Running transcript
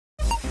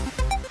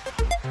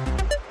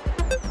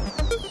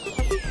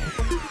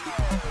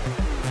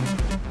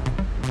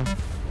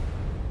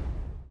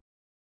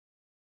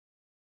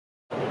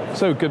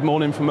So good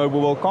morning from Mobile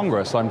World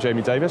Congress. I'm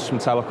Jamie Davis from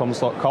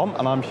Telecoms.com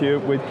and I'm here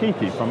with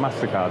Kiki from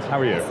Mastercard.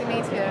 How are you?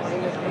 Nice to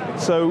meet you.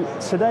 So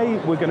today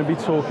we're going to be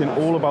talking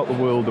all about the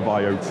world of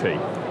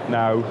IoT.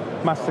 Now,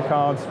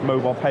 Mastercard,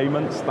 mobile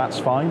payments, that's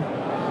fine.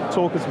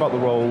 Talk us about the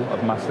role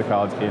of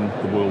Mastercard in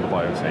the world of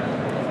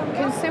IoT.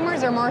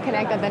 Consumers are more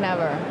connected than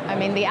ever. I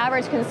mean, the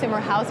average consumer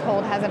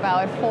household has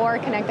about 4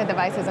 connected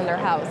devices in their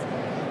house.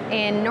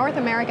 In North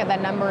America,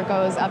 that number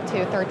goes up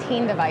to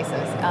 13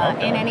 devices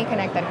in any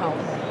connected home.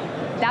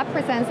 That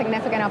presents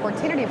significant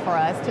opportunity for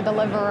us to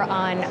deliver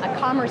on a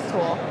commerce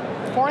tool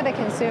for the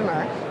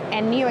consumer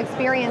and new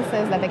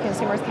experiences that the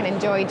consumers can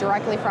enjoy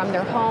directly from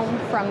their home,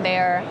 from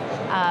their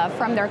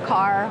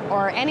car,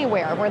 or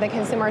anywhere where the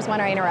consumers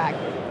want to interact.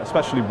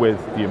 Especially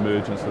with the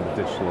emergence of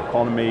the digital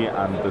economy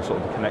and the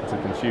sort of connected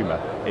consumer,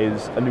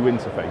 is a new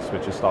interface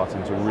which is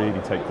starting to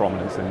really take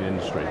prominence in the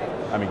industry.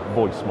 I mean,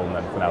 voice more than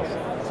anything else.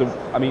 So,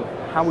 I mean,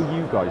 how are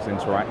you guys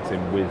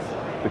interacting with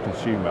the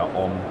consumer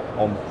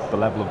on the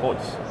level of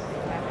voice?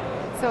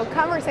 So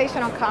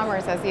conversational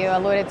commerce, as you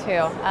alluded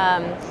to,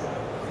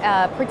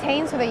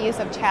 pertains to the use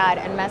of chat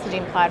and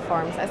messaging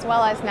platforms, as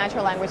well as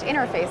natural language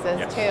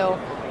interfaces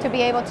to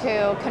be able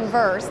to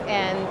converse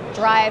and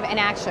drive an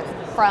action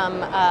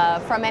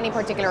from any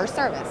particular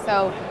service.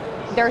 So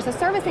there's a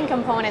servicing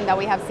component that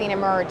we have seen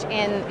emerge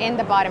in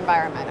the bot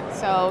environment.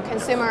 So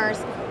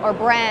consumers or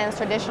brands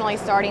traditionally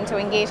starting to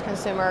engage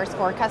consumers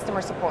for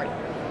customer support.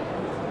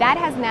 That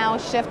has now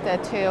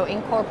shifted to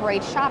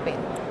incorporate shopping.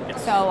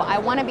 So I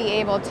want to be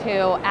able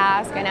to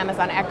ask an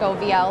Amazon Echo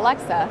via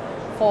Alexa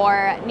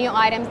for new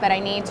items that I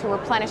need to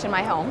replenish in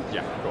my home,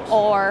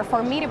 or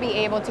for me to be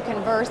able to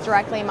converse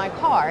directly in my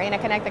car, in a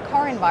connected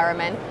car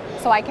environment,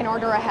 so I can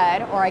order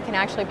ahead, or I can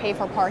actually pay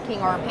for parking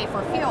or pay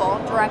for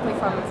fuel directly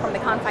from the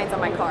confines of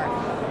my car.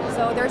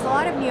 So there's a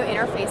lot of new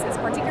interfaces,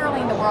 particularly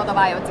in the world of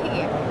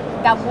IoT,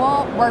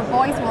 where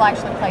voice will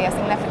actually play a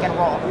significant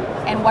role.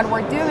 And what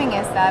we're doing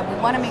is that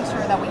we want to make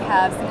sure that we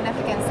have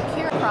significant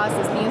security across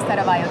this new set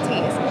of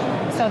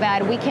IoTs, so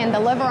that we can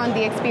deliver on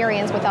the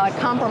experience without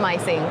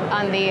compromising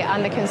on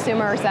the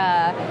consumer's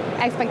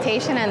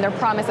expectation and their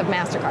promise of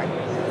Mastercard.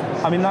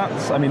 I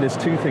mean, there's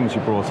two things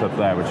you brought up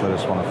there which I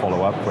just want to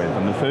follow up with.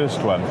 And the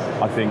first one,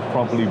 I think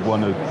probably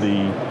one of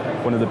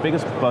the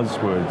biggest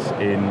buzzwords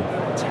in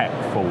tech,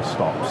 full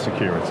stop,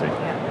 security.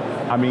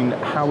 I mean,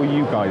 how are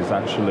you guys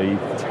actually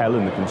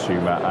telling the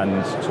consumer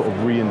and sort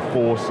of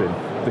reinforcing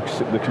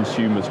the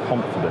consumer's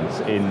confidence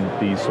in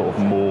these sort of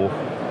more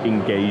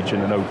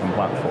engaging and open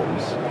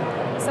platforms?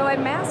 So at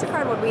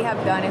Mastercard, what we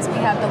have done is we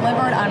have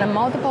delivered on a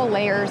multiple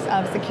layers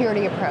of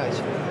security approach.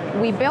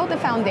 We built the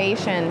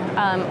foundation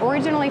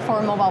originally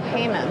for mobile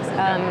payments.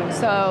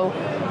 So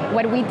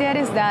what we did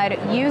is that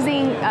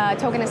using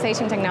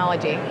tokenization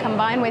technology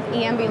combined with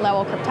EMV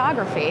level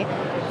cryptography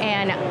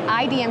and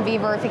IDMV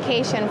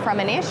verification from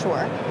an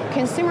issuer,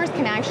 consumers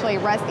can actually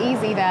rest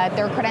easy that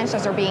their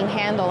credentials are being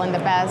handled in the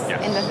best,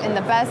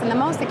 in the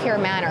most secure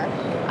manner,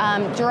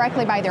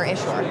 directly by their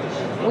issuer.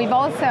 We've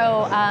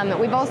also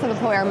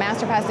deployed our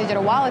Masterpass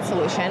digital wallet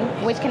solution,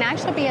 which can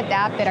actually be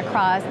adapted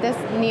across this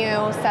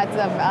new sets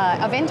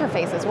of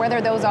interfaces, whether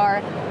those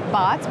are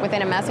bots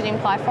within a messaging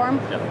platform,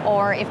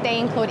 or if they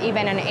include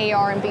even an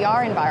AR and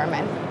VR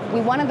environment. We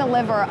want to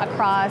deliver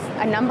across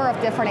a number of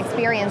different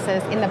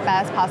experiences in the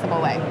best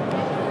possible way.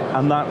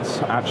 And that's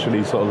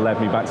actually sort of led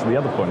me back to the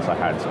other points I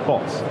had.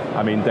 Bots.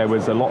 I mean, there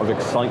was a lot of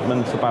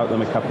excitement about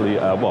them a couple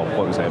of,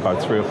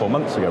 about 3 or 4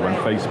 months ago when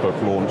Facebook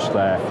launched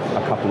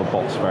a couple of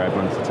bots for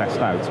everyone to test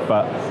out.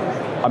 But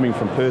I mean,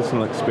 from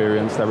personal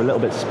experience, they're a little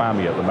bit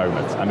spammy at the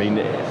moment. I mean,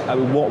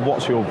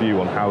 what's your view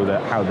on how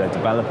they're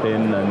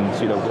developing, and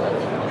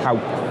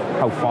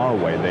how far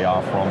away they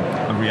are from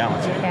the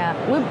reality? Yeah,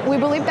 we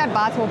believe that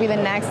bots will be the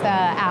next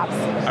apps.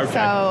 Okay.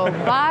 So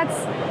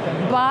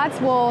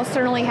bots will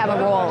certainly have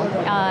a role.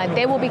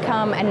 They will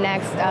become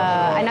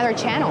another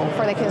channel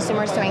for the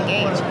consumers to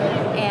engage.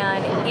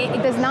 And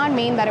it does not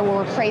mean that it will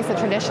replace the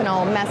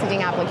traditional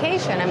messaging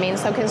application. I mean,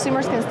 so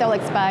consumers can still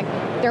expect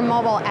their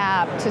mobile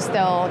app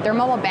their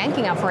mobile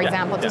banking app, for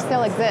example, to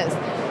still exist.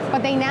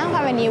 But they now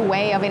have a new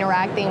way of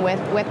interacting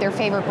with their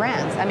favorite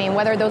brands. I mean,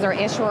 whether those are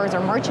issuers or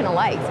merchant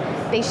alike,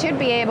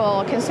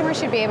 consumers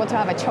should be able to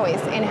have a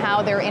choice in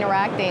how they're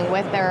interacting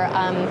with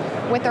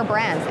their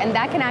brands, and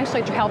that can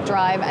actually help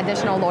drive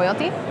additional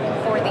loyalty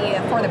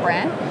for the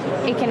brand.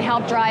 It can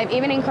help drive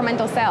even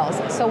incremental sales.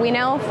 So we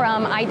know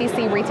from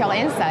IDC Retail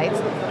Insights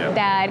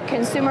that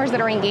consumers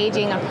that are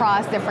engaging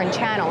across different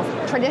channels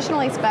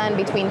traditionally spend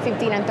between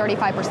 15 and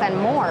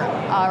 35% more,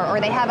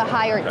 or they have a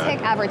higher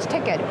average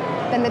ticket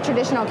than the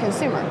traditional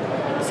consumer.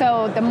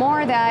 So the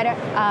more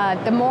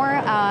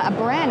a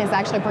brand is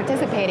actually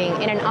participating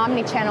in an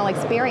omni-channel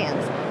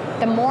experience,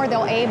 the more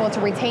they'll able to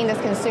retain this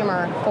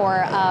consumer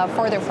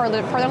for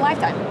their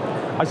lifetime.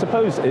 I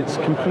suppose it's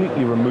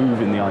completely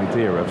removing the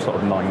idea of sort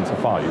of 9 to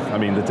 5. I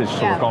mean, the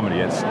digital economy,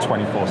 it's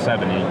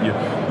 24/7.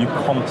 You're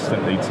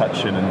constantly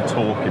touching and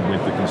talking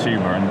with the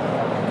consumer, and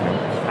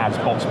as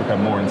bots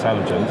become more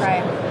intelligent,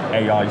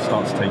 AI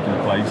starts taking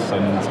place,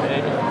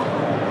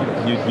 and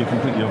you're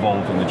completely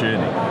evolved in the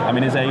journey. I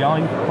mean, is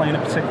AI playing a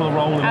particular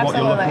role in what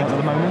you're looking at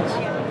the moment?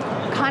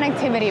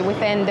 Connectivity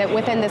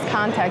within this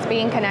context,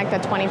 being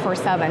connected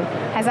 24/7,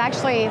 has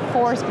actually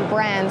forced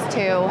brands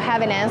to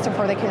have an answer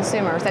for the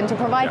consumers and to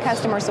provide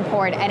customer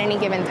support at any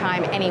given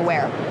time,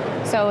 anywhere.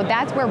 So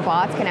that's where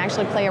bots can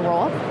actually play a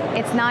role.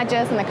 It's not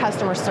just in the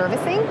customer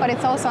servicing, but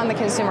it's also on the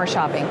consumer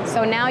shopping.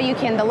 So now you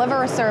can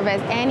deliver a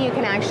service and you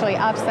can actually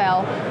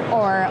upsell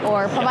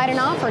or provide an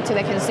offer to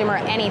the consumer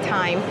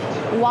anytime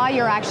while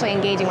you're actually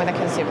engaging with the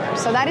consumer.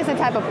 So that is the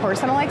type of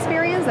personal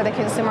experience that the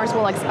consumers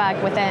will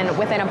expect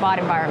within a bot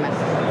environment.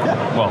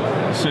 Yeah,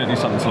 well, certainly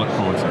something to look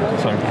forward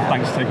to. So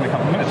thanks for taking a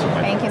couple of minutes with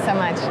me. Thank you so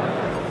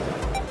much.